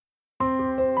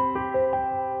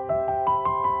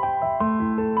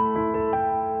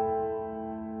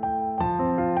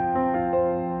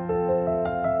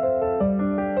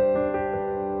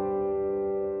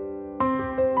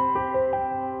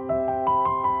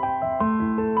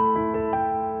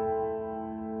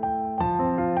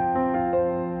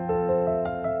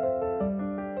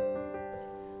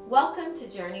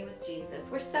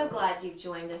We're so glad you've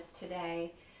joined us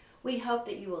today. We hope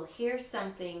that you will hear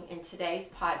something in today's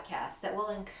podcast that will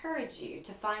encourage you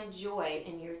to find joy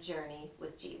in your journey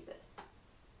with Jesus.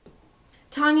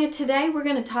 Tanya, today we're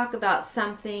going to talk about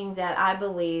something that I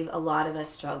believe a lot of us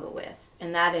struggle with,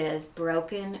 and that is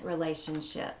broken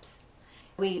relationships.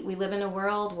 We live in a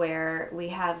world where we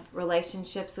have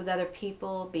relationships with other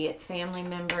people, be it family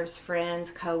members, friends,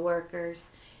 co-workers,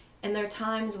 and there are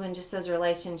times when just those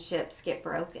relationships get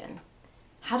broken.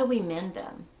 How do we mend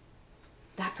them?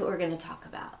 That's what we're going to talk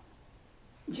about.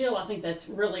 Jill, I think that's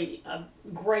really a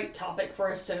great topic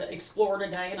for us to explore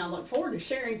today, and I look forward to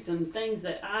sharing some things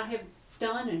that I have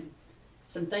done and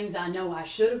some things I know I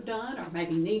should have done or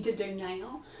maybe need to do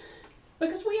now,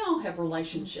 because we all have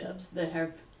relationships that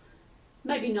have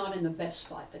maybe not in the best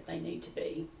spot that they need to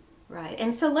be. Right.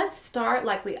 And so let's start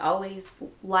like we always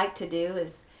like to do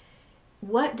is,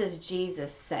 what does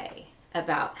Jesus say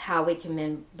about how we can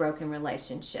mend broken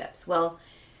relationships? Well,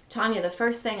 Tanya, the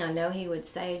first thing I know he would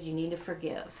say is you need to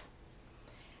forgive.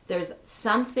 There's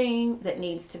something that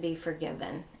needs to be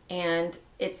forgiven. And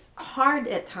it's hard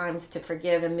at times to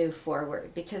forgive and move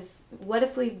forward, because what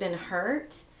if we've been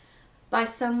hurt by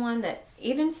someone, that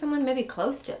even someone maybe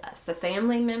close to us, a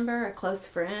family member, a close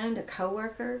friend, a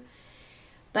coworker?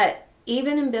 But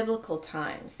even in biblical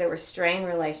times, there were strained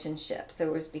relationships,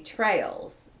 there was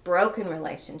betrayals, broken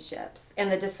relationships.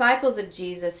 And the disciples of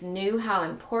Jesus knew how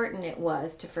important it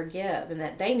was to forgive and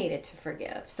that they needed to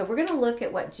forgive. So we're going to look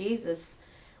at what Jesus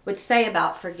would say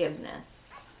about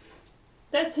forgiveness.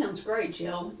 That sounds great,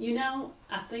 Jill. You know,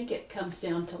 I think it comes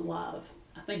down to love.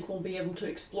 I think we'll be able to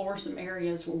explore some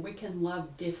areas where we can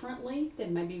love differently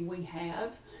than maybe we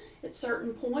have at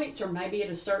certain points, or maybe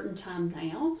at a certain time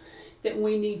now, that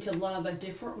we need to love a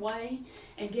different way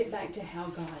and get back to how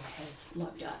God has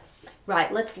loved us.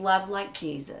 Right, let's love like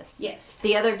Jesus. Yes.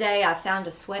 The other day I found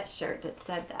a sweatshirt that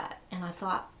said that, and I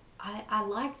thought, I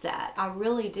like that. I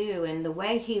really do. And the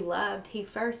way he loved, he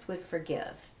first would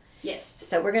forgive. Yes.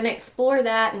 So we're going to explore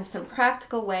that and some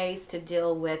practical ways to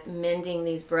deal with mending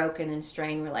these broken and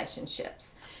strained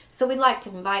relationships. So we'd like to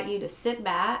invite you to sit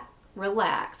back,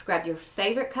 relax, grab your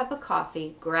favorite cup of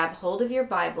coffee, grab hold of your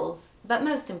Bibles, but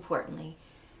most importantly,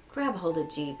 grab hold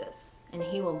of Jesus, and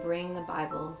he will bring the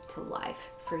Bible to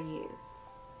life for you.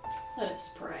 Let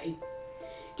us pray.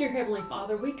 Dear Heavenly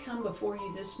Father, we come before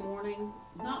you this morning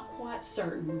not quite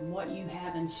certain what you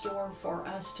have in store for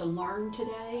us to learn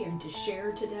today and to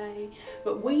share today,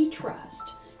 but we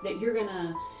trust that you're going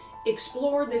to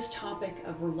explore this topic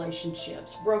of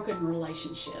relationships, broken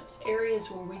relationships,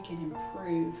 areas where we can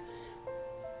improve,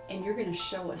 and you're going to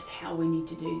show us how we need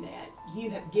to do that. You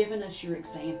have given us your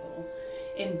example.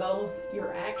 In both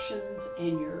your actions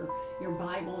and your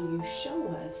Bible, you show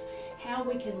us how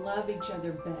we can love each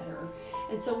other better.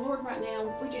 And so, Lord, right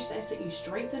now, we just ask that you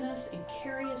strengthen us and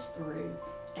carry us through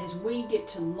as we get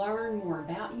to learn more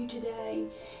about you today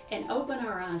and open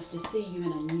our eyes to see you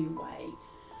in a new way.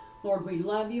 Lord, we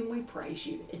love you and we praise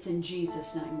you. It's in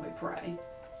Jesus' name we pray.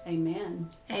 Amen.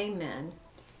 Amen.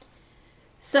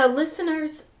 So,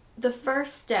 listeners, the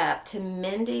first step to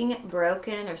mending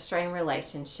broken or strained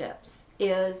relationships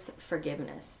is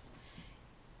forgiveness.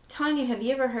 Tanya, have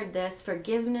you ever heard this?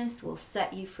 Forgiveness will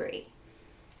set you free.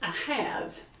 I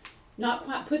have. Not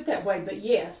quite put that way, but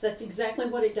yes, that's exactly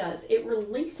what it does. It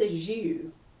releases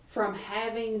you from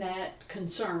having that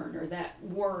concern or that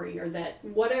worry or that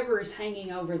whatever is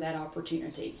hanging over that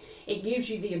opportunity. It gives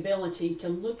you the ability to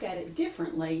look at it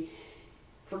differently,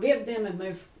 forgive them,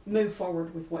 and move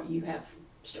forward with what you have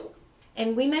stored.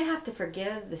 And we may have to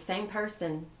forgive the same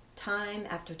person time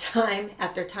after time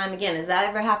after time again. Has that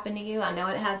ever happened to you? I know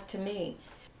it has to me.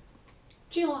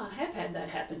 Jill, I have had that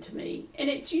happen to me. And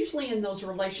it's usually in those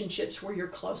relationships where you're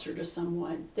closer to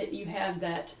someone that you have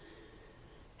that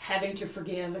having to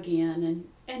forgive again.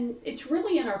 And it's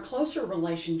really in our closer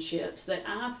relationships that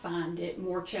I find it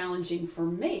more challenging for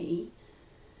me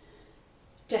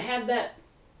to have that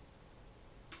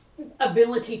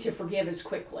ability to forgive as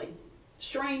quickly.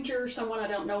 Stranger, someone I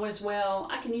don't know as well,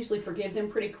 I can usually forgive them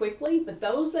pretty quickly, but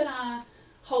those that I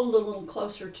hold a little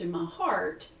closer to my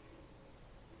heart,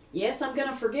 yes, I'm going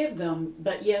to forgive them,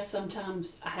 but yes,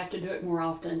 sometimes I have to do it more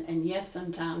often, and yes,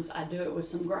 sometimes I do it with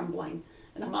some grumbling,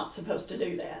 and I'm not supposed to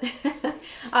do that.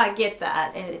 I get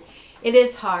that. And it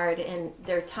is hard, and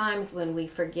there are times when we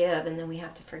forgive, and then we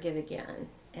have to forgive again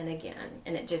and again,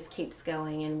 and it just keeps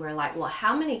going, and we're like, well,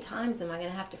 how many times am I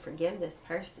going to have to forgive this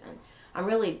person? I'm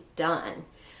really done.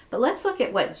 But let's look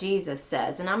at what Jesus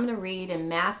says. And I'm going to read in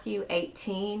Matthew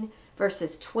 18,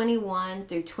 verses 21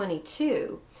 through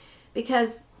 22.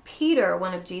 Because Peter,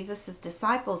 one of Jesus'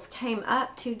 disciples, came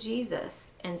up to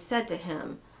Jesus and said to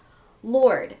him,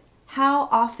 Lord, how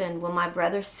often will my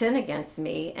brother sin against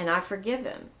me and I forgive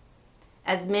him?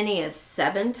 As many as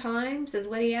 7 times is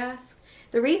what he asked.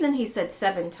 The reason he said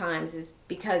 7 times is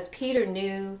because Peter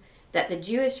knew that the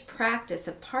Jewish practice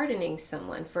of pardoning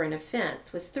someone for an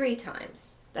offense was 3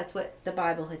 times. That's what the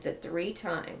Bible had said, 3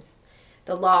 times.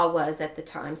 The law was at the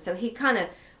time. So he kind of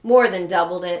more than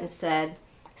doubled it and said,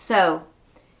 so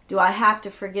do I have to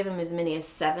forgive him as many as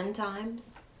 7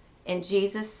 times? And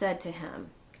Jesus said to him,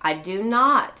 I do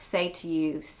not say to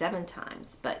you 7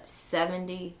 times, but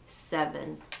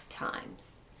 77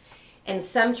 times. And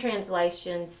some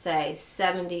translations say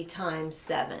 70 times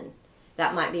 7.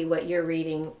 That might be what you're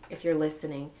reading if you're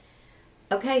listening.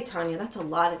 Okay, Tanya, that's a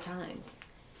lot of times.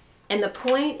 And the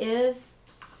point is,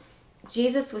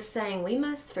 Jesus was saying we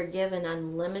must forgive an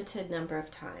unlimited number of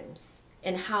times,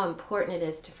 and how important it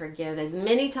is to forgive as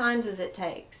many times as it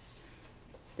takes.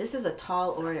 This is a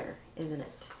tall order, isn't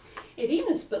it? It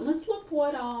is, but let's look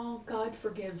what all God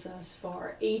forgives us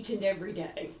for each and every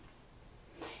day.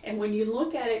 And when you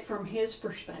look at it from His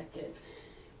perspective,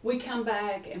 we come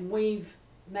back and we've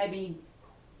maybe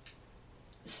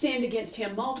sinned against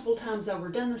Him multiple times over,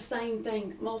 done the same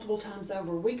thing multiple times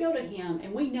over. We go to Him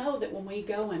and we know that when we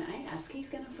go and ask, He's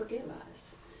going to forgive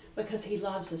us because He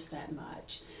loves us that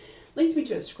much. Leads me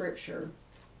to a scripture.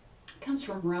 It comes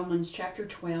from Romans chapter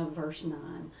 12, verse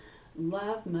 9.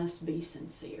 Love must be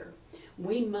sincere.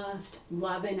 We must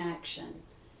love in action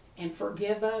and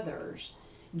forgive others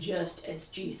just as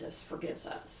Jesus forgives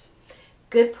us.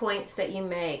 Good points that you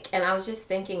make. And I was just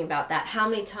thinking about that. How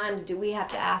many times do we have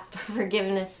to ask for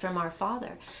forgiveness from our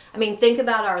Father? I mean, think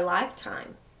about our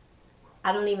lifetime.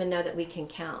 I don't even know that we can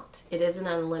count. It is an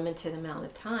unlimited amount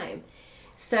of time.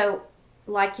 So,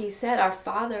 like you said, our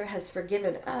Father has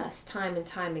forgiven us time and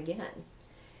time again.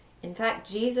 In fact,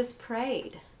 Jesus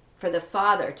prayed for the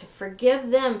Father to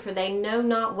forgive them, for they know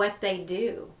not what they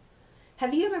do.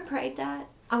 Have you ever prayed that?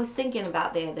 I was thinking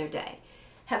about the other day.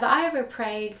 Have I ever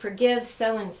prayed, forgive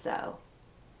so-and-so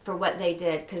for what they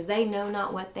did, because they know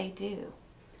not what they do?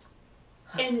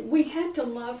 And we have to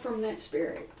love from that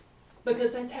spirit,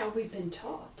 because that's how we've been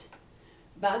taught.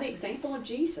 By the example of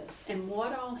Jesus and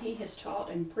what all He has taught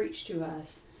and preached to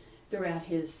us throughout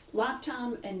His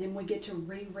lifetime, and then we get to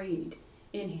reread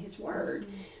in His Word.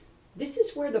 Mm-hmm. This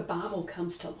is where the Bible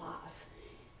comes to life.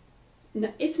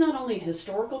 It's not only a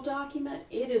historical document,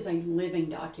 it is a living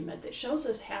document that shows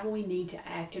us how we need to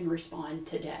act and respond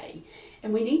today.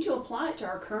 And we need to apply it to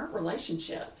our current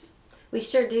relationships. We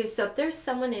sure do. So if there's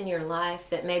someone in your life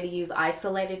that maybe you've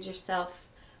isolated yourself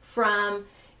from,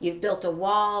 you've built a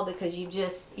wall because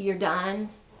you're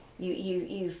done,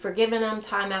 you've forgiven them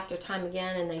time after time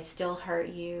again and they still hurt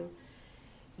you,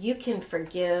 you can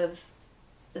forgive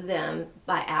them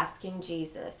by asking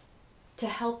Jesus to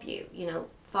help you.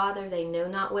 Father, they know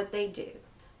not what they do,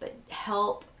 but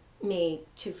help me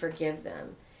to forgive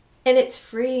them. And it's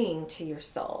freeing to your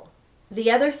soul. The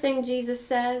other thing Jesus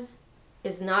says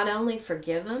is not only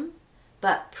forgive them,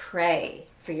 but pray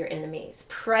for your enemies.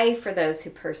 Pray for those who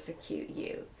persecute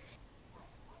you.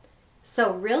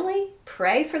 So really,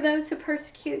 pray for those who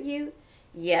persecute you?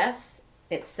 Yes,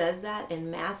 it says that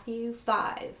in Matthew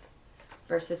 5,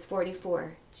 verses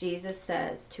 44. Jesus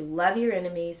says to love your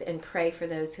enemies and pray for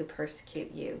those who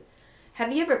persecute you.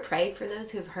 Have you ever prayed for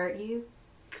those who have hurt you?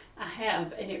 I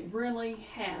have, and it really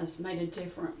has made a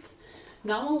difference.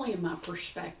 Not only in my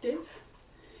perspective,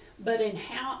 but in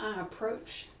how I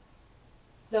approach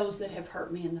those that have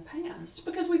hurt me in the past.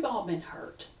 Because we've all been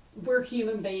hurt. We're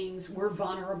human beings. We're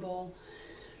vulnerable.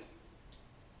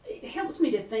 It helps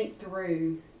me to think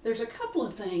through. There's a couple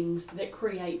of things that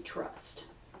create trust.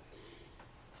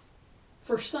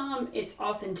 For some, it's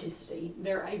authenticity.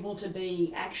 They're able to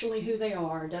be actually who they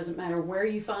are. It doesn't matter where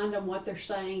you find them, what they're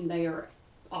saying. They are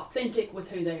authentic with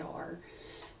who they are.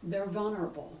 They're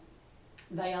vulnerable.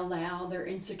 They allow their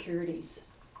insecurities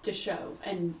to show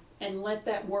and let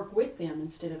that work with them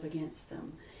instead of against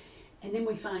them. And then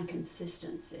we find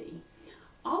consistency.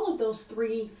 All of those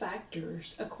 3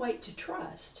 factors equate to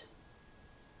trust.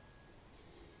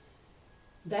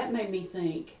 That made me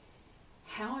think,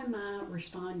 how am I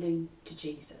responding to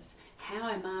Jesus? How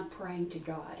am I praying to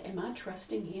God? Am I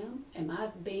trusting Him? Am I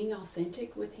being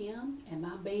authentic with Him? Am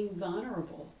I being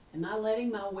vulnerable? Am I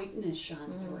letting my weakness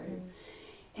shine through?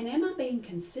 And am I being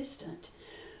consistent?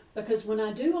 Because when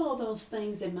I do all those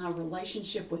things in my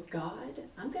relationship with God,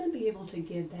 I'm going to be able to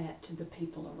give that to the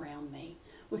people around me,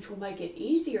 which will make it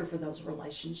easier for those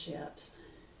relationships,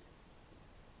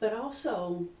 but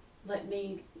also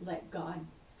let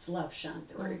God's love shine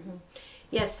through. Mm-hmm.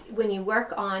 Yes, when you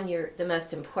work on the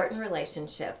most important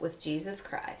relationship with Jesus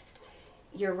Christ,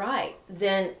 you're right.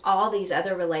 Then all these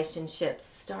other relationships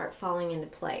start falling into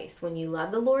place. When you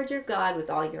love the Lord your God with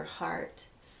all your heart,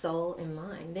 soul, and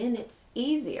mind, then it's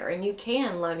easier, and you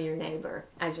can love your neighbor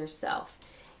as yourself,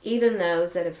 even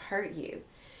those that have hurt you.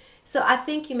 So I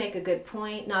think you make a good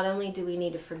point. Not only do we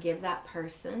need to forgive that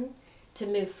person to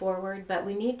move forward, but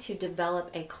we need to develop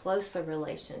a closer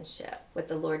relationship with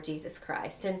the Lord Jesus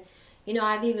Christ. And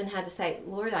I've even had to say,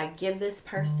 Lord, I give this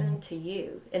person to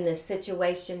you, in this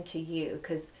situation to you,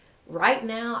 because right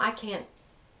now I can't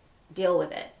deal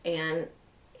with it. And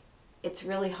it's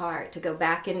really hard to go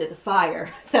back into the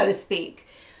fire, so to speak.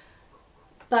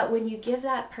 But when you give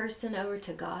that person over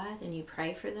to God and you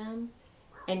pray for them,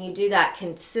 and you do that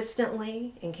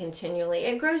consistently and continually,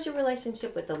 it grows your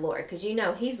relationship with the Lord, because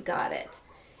He's got it.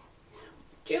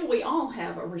 Jill, we all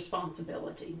have a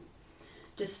responsibility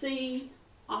to see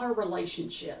our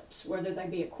relationships, whether they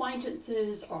be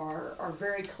acquaintances or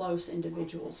very close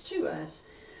individuals to us,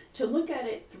 to look at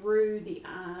it through the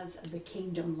eyes of the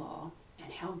kingdom law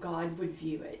and how God would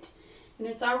view it. And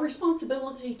it's our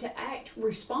responsibility to act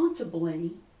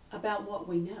responsibly about what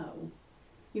we know.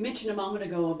 You mentioned a moment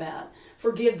ago about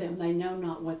forgive them, they know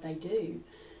not what they do.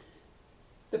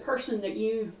 The person that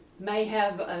you may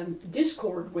have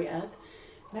discord with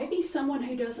may be someone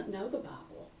who doesn't know the Bible.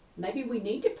 Maybe we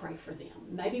need to pray for them.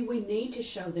 Maybe we need to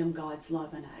show them God's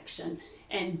love in action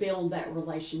and build that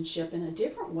relationship in a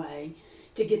different way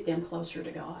to get them closer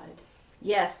to God.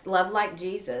 Yes, love like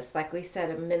Jesus, like we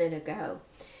said a minute ago.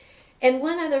 And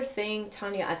one other thing,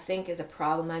 Tanya, I think is a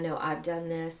problem, I know I've done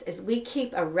this, is we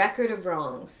keep a record of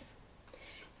wrongs.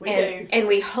 We do. And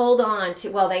we hold on to,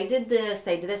 well, they did this,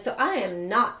 so I am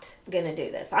not going to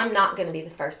do this. I'm not going to be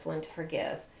the first one to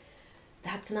forgive.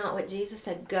 That's not what Jesus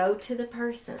said. Go to the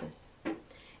person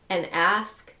and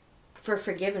ask for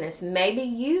forgiveness. Maybe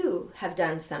you have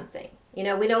done something. We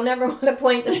don't ever want to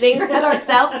point the finger at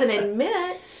ourselves and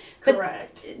admit.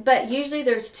 Correct. But usually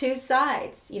there's two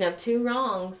sides, two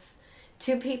wrongs,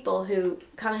 two people who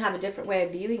kind of have a different way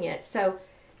of viewing it. So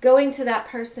going to that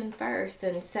person first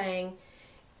and saying,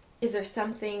 is there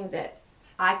something that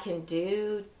I can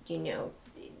do,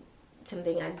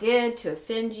 something I did to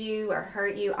offend you or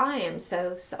hurt you? I am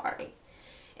so sorry.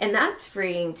 And that's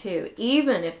freeing too.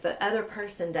 Even if the other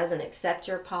person doesn't accept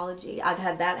your apology. I've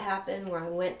had that happen where I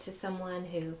went to someone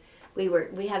who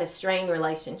we had a strained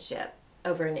relationship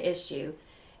over an issue.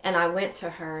 And I went to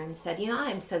her and said, I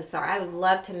am so sorry. I would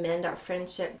love to mend our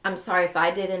friendship. I'm sorry if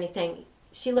I did anything.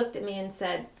 She looked at me and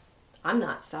said, I'm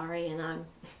not sorry, and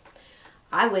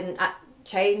I wouldn't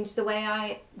change the way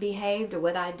I behaved or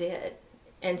what I did.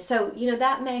 And so,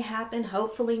 that may happen,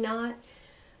 hopefully not.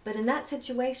 But in that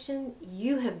situation,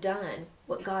 you have done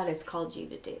what God has called you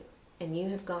to do. And you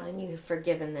have gone and you have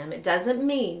forgiven them. It doesn't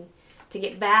mean to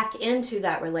get back into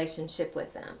that relationship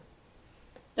with them.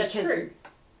 That's true.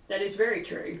 That is very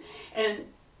true. And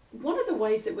one of the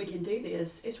ways that we can do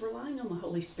this is relying on the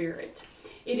Holy Spirit.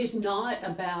 It is not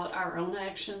about our own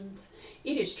actions.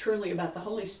 It is truly about the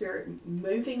Holy Spirit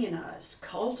moving in us,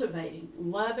 cultivating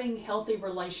loving, healthy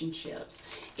relationships.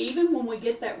 Even when we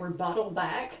get that rebuttal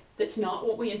back that's not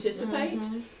what we anticipate,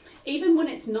 even when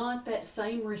it's not that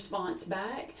same response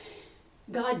back,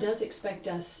 God does expect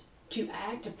us to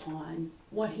act upon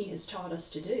what He has taught us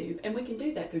to do. And we can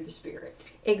do that through the Spirit.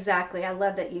 Exactly. I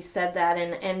love that you said that.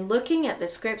 And looking at the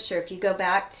scripture, if you go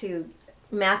back to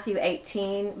Matthew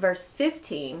 18, verse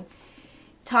 15,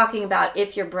 talking about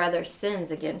if your brother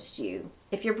sins against you.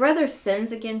 If your brother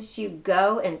sins against you,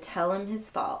 go and tell him his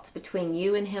fault between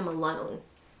you and him alone.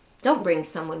 Don't bring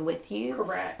someone with you.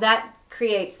 Correct. That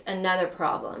creates another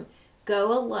problem.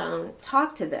 Go alone,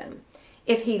 talk to them.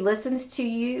 If he listens to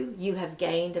you, you have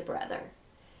gained a brother.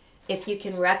 If you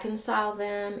can reconcile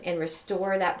them and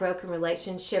restore that broken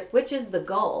relationship, which is the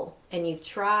goal, and you've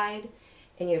tried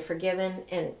and you're forgiven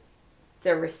and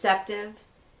they're receptive,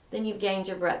 then you've gained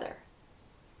your brother.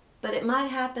 But it might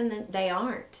happen that they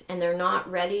aren't, and they're not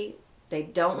ready. They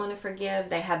don't want to forgive.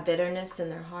 They have bitterness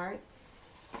in their heart.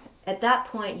 At that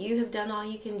point, you have done all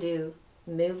you can do.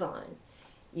 Move on.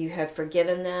 You have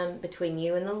forgiven them between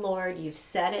you and the Lord. You've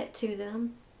said it to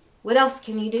them. What else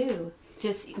can you do?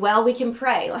 We can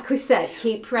pray. Like we said,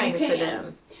 keep praying for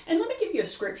them. And let me give you a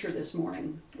scripture this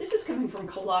morning. This is coming from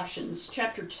Colossians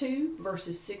chapter 2,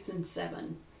 verses 6 and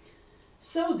 7.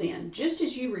 So then, just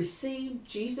as you received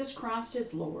Jesus Christ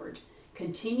as Lord,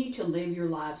 continue to live your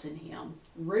lives in Him,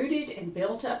 rooted and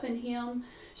built up in Him,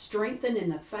 strengthened in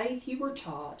the faith you were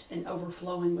taught, and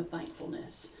overflowing with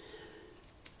thankfulness.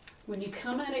 When you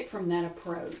come at it from that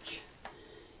approach,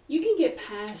 you can get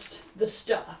past the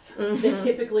stuff that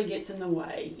typically gets in the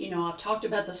way. I've talked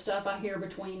about the stuff I hear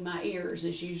between my ears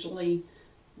is usually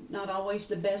not always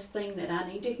the best thing that I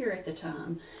need to hear at the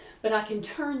time, but I can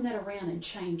turn that around and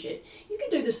change it. You can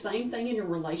do the same thing in your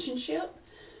relationship.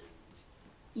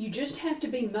 You just have to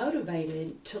be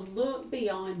motivated to look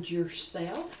beyond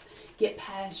yourself, get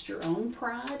past your own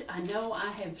pride. I know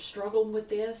I have struggled with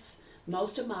this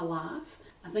most of my life.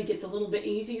 I think it's a little bit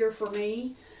easier for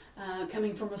me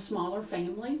coming from a smaller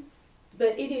family.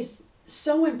 But it is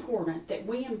so important that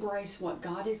we embrace what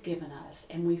God has given us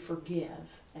and we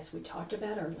forgive, as we talked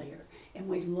about earlier, and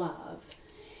we love.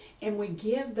 And we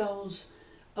give those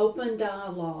open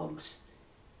dialogues.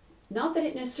 Not that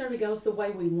it necessarily goes the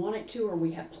way we want it to or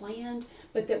we have planned,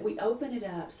 but that we open it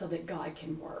up so that God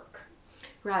can work.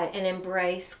 Right, and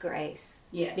embrace grace.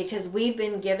 Yes. Because we've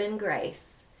been given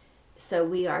grace, so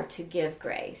we are to give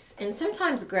grace. And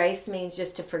sometimes grace means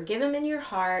just to forgive them in your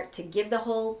heart, to give the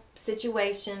whole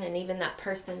situation and even that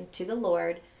person to the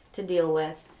Lord to deal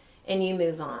with, and you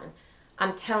move on.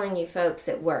 I'm telling you, folks,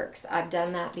 it works. I've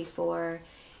done that before.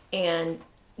 And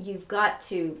you've got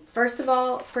to, first of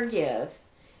all, forgive.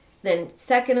 Then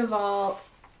second of all,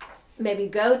 maybe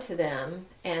go to them,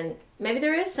 and maybe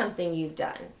there is something you've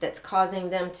done that's causing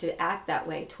them to act that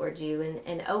way towards you,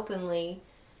 and openly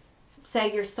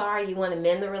say you're sorry, you want to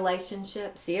mend the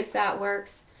relationship, see if that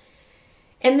works.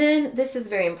 And then this is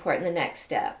very important, the next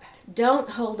step. Don't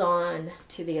hold on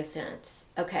to the offense.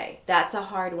 Okay, that's a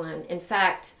hard one. In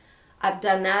fact, I've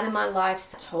done that in my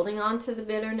life, holding on to the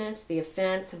bitterness, the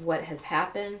offense of what has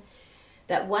happened.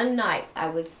 That one night I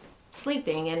was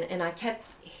sleeping and I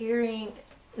kept hearing,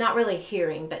 not really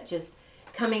hearing, but just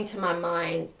coming to my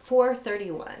mind,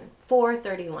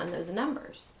 431, those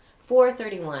numbers,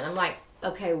 431. I'm like,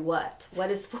 okay,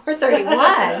 what is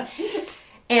 431?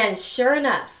 And sure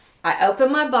enough, I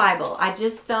opened my Bible. I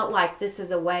just felt like this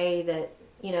is a way that,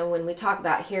 when we talk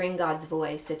about hearing God's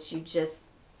voice, it's you just,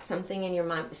 something in your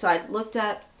mind. So I looked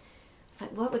up, it's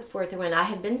like, what would 431? I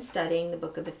had been studying the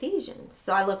book of Ephesians.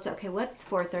 So I looked, okay, what's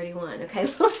 431? Okay,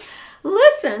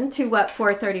 listen to what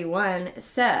 431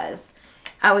 says.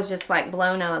 I was just like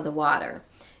blown out of the water.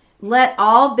 Let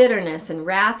all bitterness and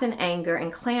wrath and anger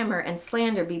and clamor and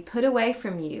slander be put away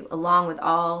from you, along with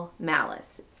all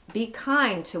malice. Be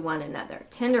kind to one another,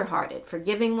 tenderhearted,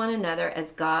 forgiving one another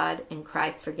as God in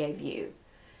Christ forgave you.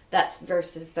 That's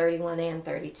verses 31 and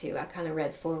 32. I kind of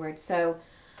read forward. So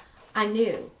I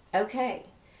knew, okay,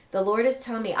 the Lord is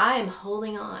telling me I am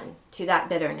holding on to that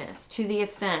bitterness, to the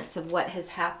offense of what has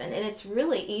happened. And it's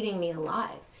really eating me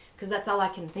alive because that's all I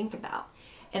can think about.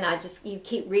 And you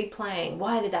keep replaying,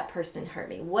 why did that person hurt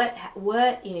me? What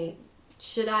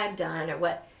should I have done? Or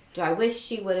what do I wish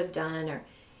she would have done? Or,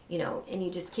 and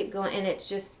you just keep going. And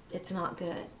it's not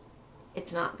good.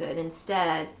 It's not good.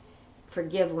 Instead,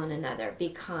 forgive one another. Be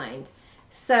kind.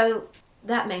 So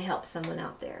that may help someone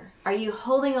out there. Are you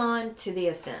holding on to the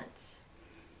offense?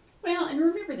 Well, and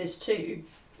remember this too.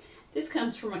 This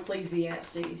comes from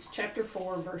Ecclesiastes chapter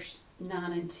 4, verse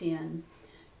 9 and 10.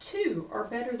 2 are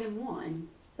better than 1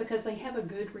 because they have a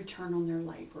good return on their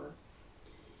labor.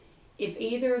 If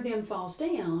either of them falls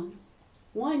down,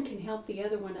 one can help the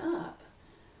other one up.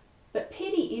 But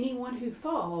pity anyone who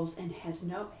falls and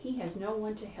he has no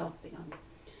one to help them.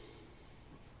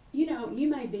 You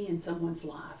may be in someone's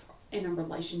life in a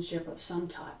relationship of some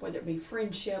type, whether it be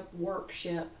friendship,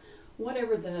 workship,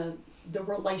 whatever the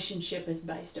relationship is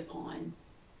based upon.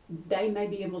 They may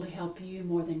be able to help you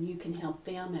more than you can help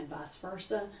them, and vice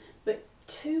versa. But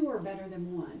 2 are better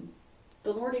than 1.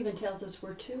 The Lord even tells us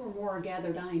where 2 or more are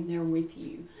gathered, I am there with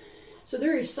you. So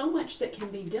there is so much that can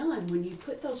be done when you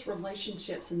put those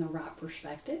relationships in the right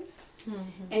perspective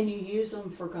and you use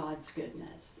them for God's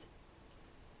goodness.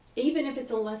 Even if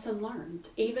it's a lesson learned,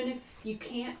 even if you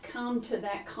can't come to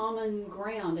that common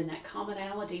ground and that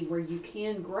commonality where you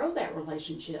can grow that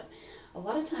relationship, a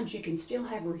lot of times you can still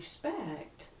have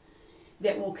respect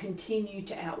that will continue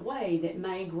to outweigh, that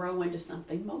may grow into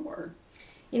something more.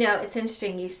 It's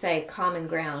interesting you say common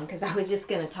ground, because I was just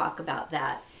going to talk about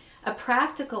that. A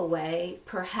practical way,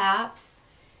 perhaps,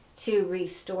 to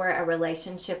restore a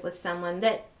relationship with someone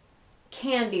that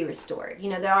can be restored.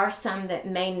 There are some that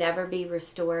may never be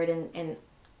restored, and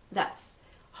that's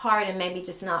hard, and maybe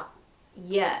just not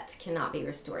yet cannot be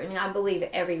restored. I believe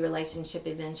every relationship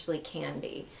eventually can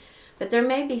be. But there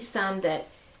may be some that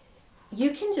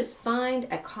you can just find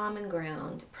a common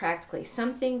ground, practically,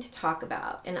 something to talk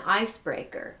about, an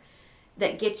icebreaker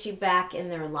that gets you back in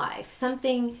their life.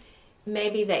 Something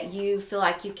maybe that you feel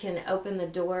like you can open the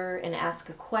door and ask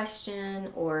a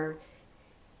question, or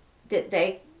that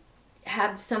they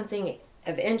have something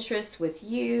of interest with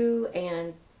you,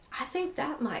 and I think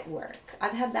that might work.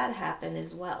 I've had that happen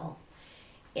as well.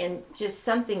 And just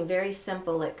something very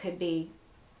simple. It could be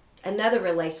another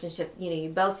relationship, you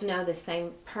both know the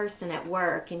same person at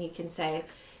work, and you can say,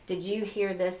 did you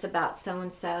hear this about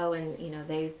so-and-so, and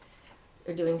they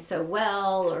are doing so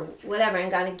well or whatever,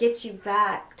 and kind of get you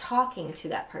back talking to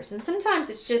that person. Sometimes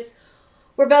it's just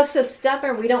we're both so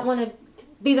stubborn we don't want to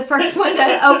be the first one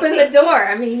to open the door.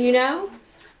 I mean,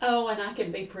 Oh, and I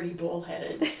can be pretty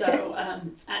bullheaded. So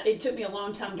it took me a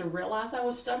long time to realize I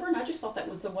was stubborn. I just thought that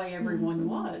was the way everyone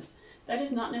was. That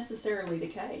is not necessarily the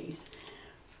case.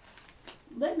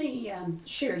 Let me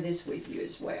share this with you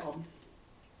as well.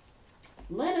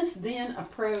 Let us then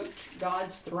approach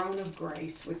God's throne of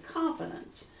grace with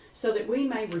confidence so that we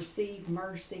may receive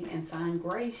mercy and find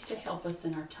grace to help us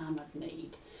in our time of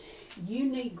need. You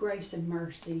need grace and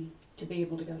mercy to be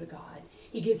able to go to God.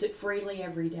 He gives it freely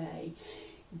every day.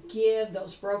 Give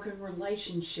those broken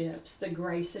relationships the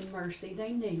grace and mercy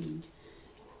they need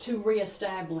to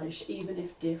reestablish, even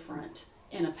if different,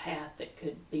 in a path that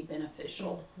could be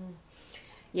beneficial. Mm-hmm.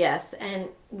 Yes, and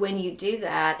when you do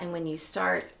that and when you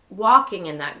start walking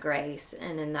in that grace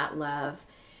and in that love,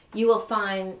 you will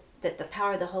find that the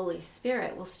power of the Holy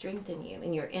Spirit will strengthen you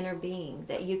in your inner being,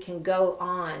 that you can go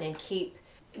on and keep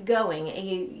going, and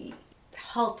you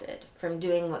halted from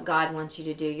doing what God wants you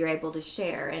to do. You're able to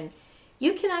share, and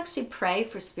you can actually pray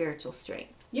for spiritual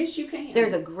strength. Yes, you can.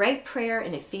 There's a great prayer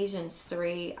in Ephesians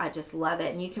 3. I just love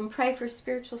it. And you can pray for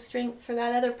spiritual strength for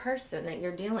that other person that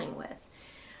you're dealing with.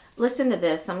 Listen to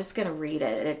this. I'm just going to read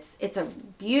it. It's a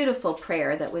beautiful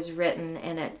prayer that was written,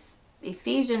 and it's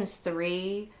Ephesians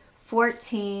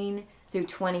 3:14 through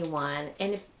 21.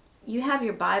 And if you have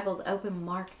your Bibles open,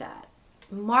 mark that.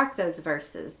 Mark those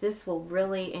verses. This will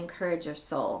really encourage your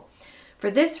soul. For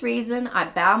this reason, I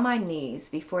bow my knees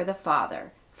before the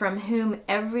Father, from whom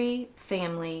every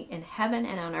family in heaven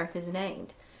and on earth is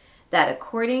named, that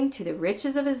according to the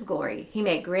riches of his glory, he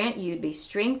may grant you to be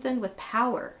strengthened with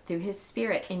power through his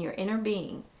Spirit in your inner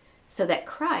being, so that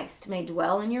Christ may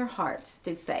dwell in your hearts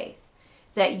through faith,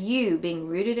 that you, being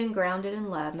rooted and grounded in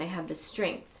love, may have the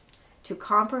strength to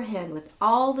comprehend with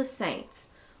all the saints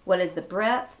what is the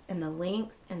breadth and the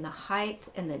length and the height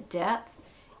and the depth,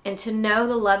 and to know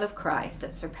the love of Christ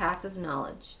that surpasses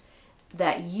knowledge,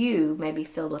 that you may be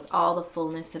filled with all the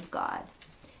fullness of God.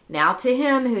 Now to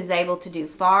him who is able to do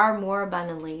far more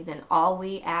abundantly than all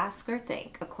we ask or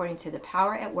think, according to the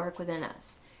power at work within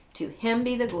us, to him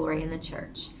be the glory in the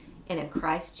church and in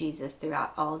Christ Jesus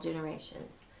throughout all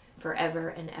generations, forever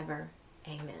and ever.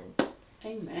 Amen.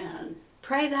 Amen.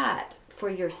 Pray that for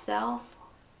yourself,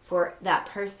 for that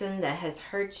person that has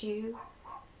hurt you.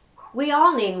 We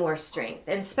all need more strength,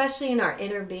 and especially in our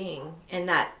inner being, and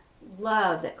that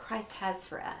love that Christ has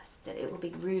for us, that it will be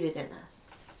rooted in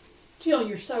us. Jill,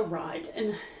 you're so right.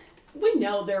 And we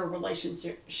know there are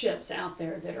relationships out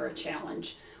there that are a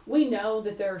challenge. We know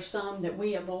that there are some that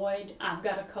we avoid. I've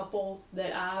got a couple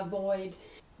that I avoid.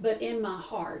 But in my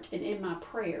heart and in my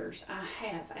prayers, I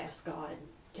have asked God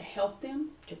to help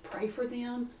them, to pray for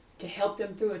them, to help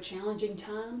them through a challenging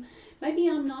time. Maybe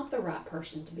I'm not the right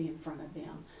person to be in front of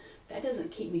them. That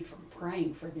doesn't keep me from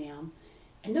praying for them.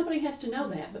 And nobody has to know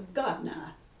that but God and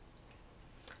I.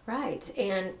 Right.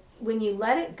 And when you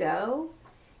let it go,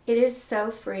 it is so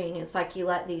freeing. It's like you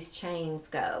let these chains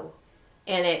go.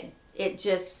 And it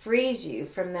just frees you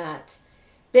from that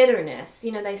bitterness.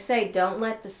 They say don't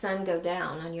let the sun go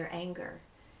down on your anger.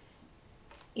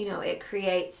 It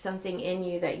creates something in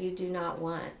you that you do not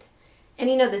want. And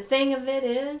the thing of it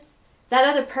is, that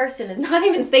other person is not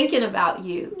even thinking about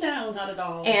you. No, not at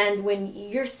all. And when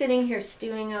you're sitting here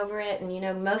stewing over it,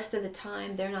 and most of the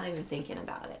time, they're not even thinking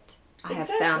about it. I have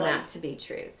found that to be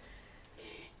true.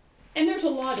 And there's a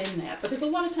lot in that, because a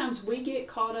lot of times we get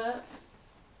caught up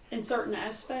in certain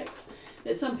aspects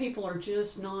that some people are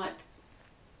just not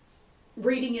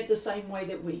reading it the same way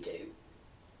that we do.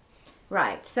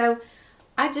 Right. So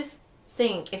I just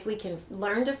think if we can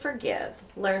learn to forgive,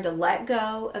 learn to let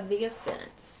go of the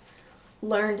offense,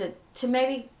 learn to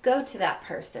maybe go to that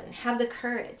person, have the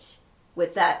courage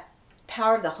with that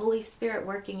power of the Holy Spirit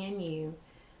working in you,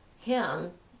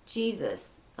 him,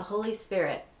 Jesus, the Holy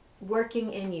Spirit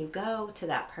working in you, go to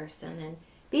that person and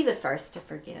be the first to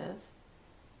forgive.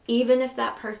 Even if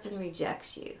that person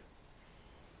rejects you,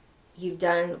 you've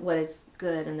done what is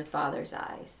good in the Father's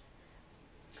eyes.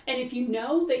 And if you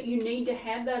know that you need to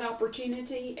have that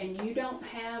opportunity and you don't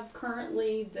have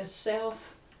currently the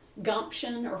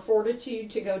self-gumption or fortitude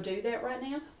to go do that right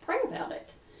now, pray about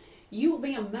it. You will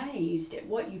be amazed at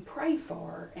what you pray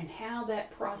for and how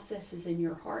that processes in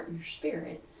your heart and your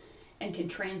spirit and can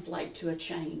translate to a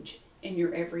change in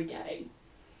your everyday.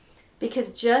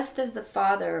 Because just as the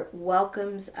Father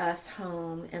welcomes us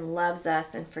home and loves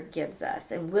us and forgives us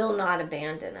and will not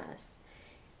abandon us,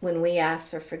 when we ask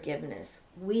for forgiveness,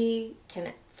 we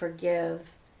can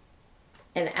forgive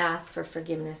and ask for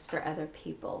forgiveness for other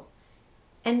people.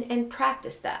 And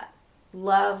practice that.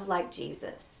 Love like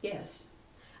Jesus. Yes.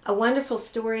 A wonderful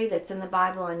story that's in the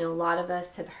Bible, I know a lot of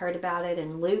us have heard about it,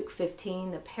 in Luke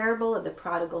 15, the parable of the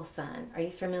prodigal son. Are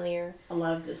you familiar I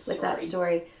love this story. with that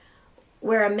story?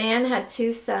 Where a man had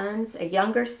two sons, a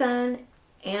younger son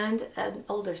and an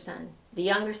older son. The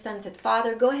younger son said,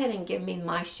 "Father, go ahead and give me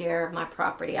my share of my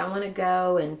property. I want to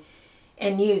go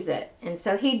and use it." And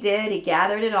so he did. He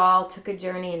gathered it all, took a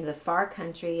journey into the far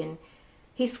country, and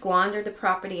he squandered the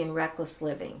property in reckless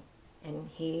living. And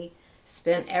he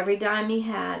spent every dime he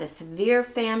had. A severe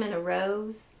famine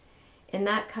arose in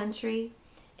that country,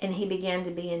 and he began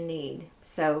to be in need.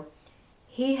 So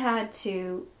he had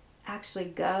to actually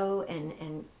go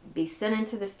and be sent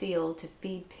into the field to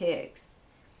feed pigs.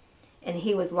 And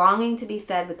he was longing to be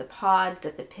fed with the pods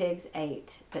that the pigs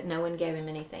ate, but no one gave him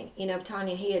anything. You know,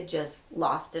 Tanya, he had just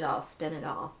lost it all, spent it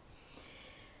all.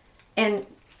 And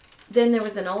then there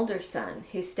was an older son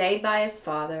who stayed by his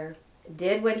father,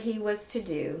 did what he was to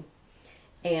do,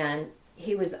 and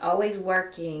he was always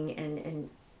working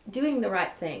and doing the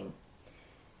right thing.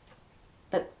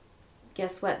 But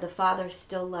guess what? The father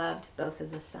still loved both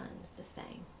of the sons the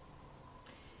same.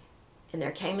 And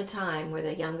there came a time where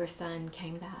the younger son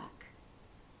came back.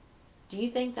 Do you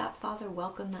think that father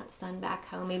welcomed that son back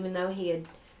home, even though he had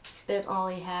spent all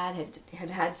he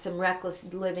had some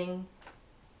reckless living,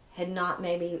 had not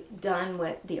maybe done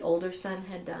what the older son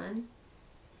had done?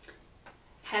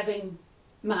 Having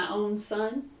my own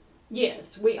son,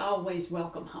 yes, we always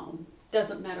welcome home.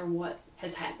 Doesn't matter what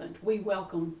has happened. We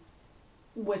welcome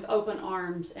with open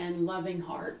arms and loving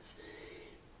hearts,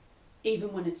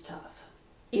 even when it's tough.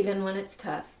 Even when it's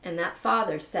tough. And that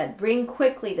father said, "Bring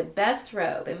quickly the best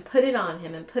robe and put it on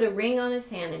him, and put a ring on his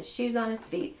hand and shoes on his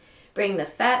feet. Bring the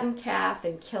fattened calf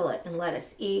and kill it, and let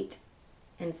us eat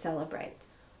and celebrate.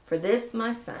 For this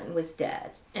my son was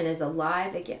dead and is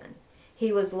alive again.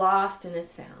 He was lost and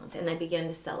is found." And they began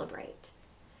to celebrate.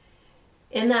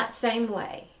 In that same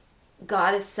way,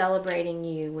 God is celebrating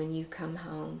you when you come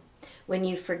home, when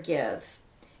you forgive.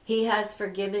 He has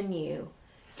forgiven you.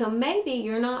 So maybe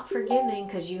you're not forgiving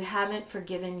because you haven't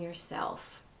forgiven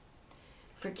yourself.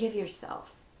 Forgive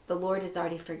yourself. The Lord has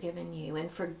already forgiven you. And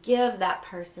forgive that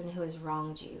person who has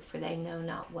wronged you, for they know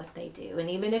not what they do. And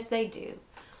even if they do,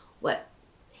 what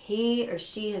he or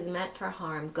she has meant for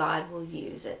harm, God will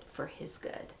use it for his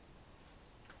good.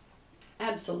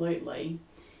 Absolutely.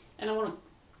 And I want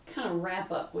to kind of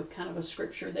wrap up with kind of a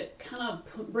scripture that kind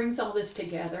of brings all this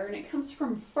together. And it comes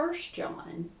from 1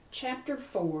 John chapter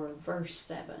 4, verse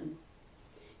 7.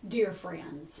 Dear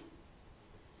friends,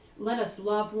 let us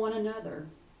love one another,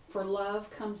 for love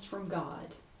comes from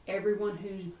God. Everyone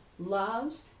who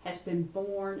loves has been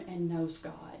born and knows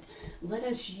God. Let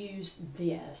us use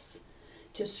this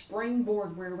to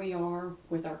springboard where we are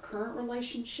with our current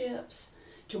relationships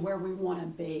to where we want to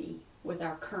be with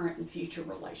our current and future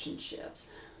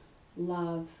relationships.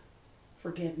 Love,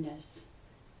 forgiveness,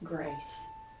 grace,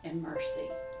 and mercy.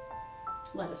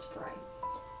 Let us pray.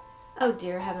 Oh,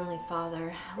 dear Heavenly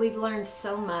Father, we've learned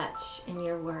so much in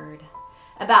your word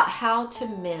about how to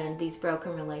mend these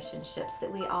broken relationships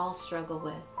that we all struggle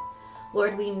with.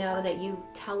 Lord, we know that you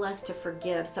tell us to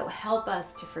forgive, so help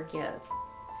us to forgive.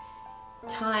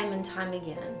 Time and time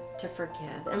again to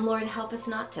forgive. And Lord, help us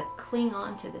not to cling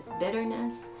on to this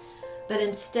bitterness, but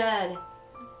instead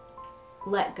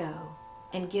let go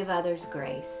and give others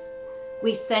grace.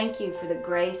 We thank you for the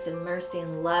grace and mercy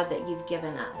and love that you've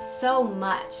given us so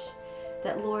much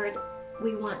that, Lord,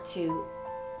 we want to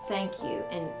thank you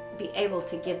and be able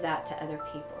to give that to other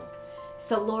people.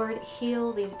 So, Lord,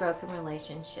 heal these broken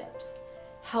relationships.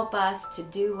 Help us to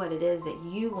do what it is that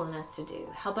you want us to do.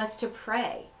 Help us to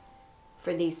pray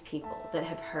for these people that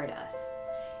have hurt us.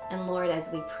 And Lord, as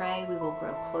we pray, we will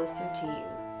grow closer to you.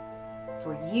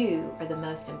 For you are the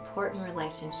most important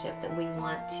relationship that we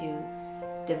want to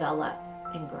develop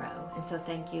and grow. And so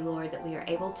thank you, Lord, that we are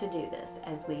able to do this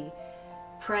as we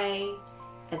pray,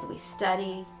 as we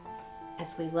study,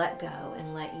 as we let go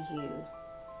and let you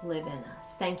live in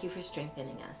us. Thank you for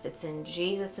strengthening us. It's in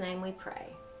Jesus' name we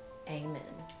pray.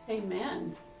 Amen.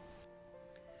 Amen.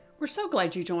 We're so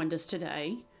glad you joined us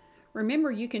today.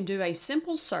 Remember, you can do a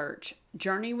simple search,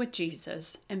 Journey with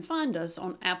Jesus, and find us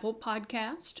on Apple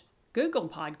Podcast, Google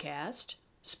Podcast,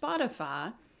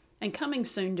 Spotify, and coming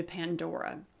soon to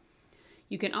Pandora.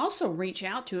 You can also reach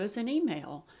out to us in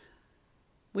email.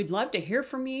 We'd love to hear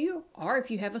from you, or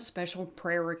if you have a special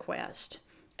prayer request,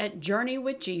 at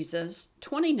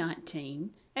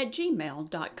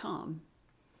journeywithjesus2019@gmail.com.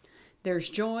 There's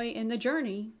joy in the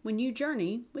journey when you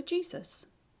journey with Jesus.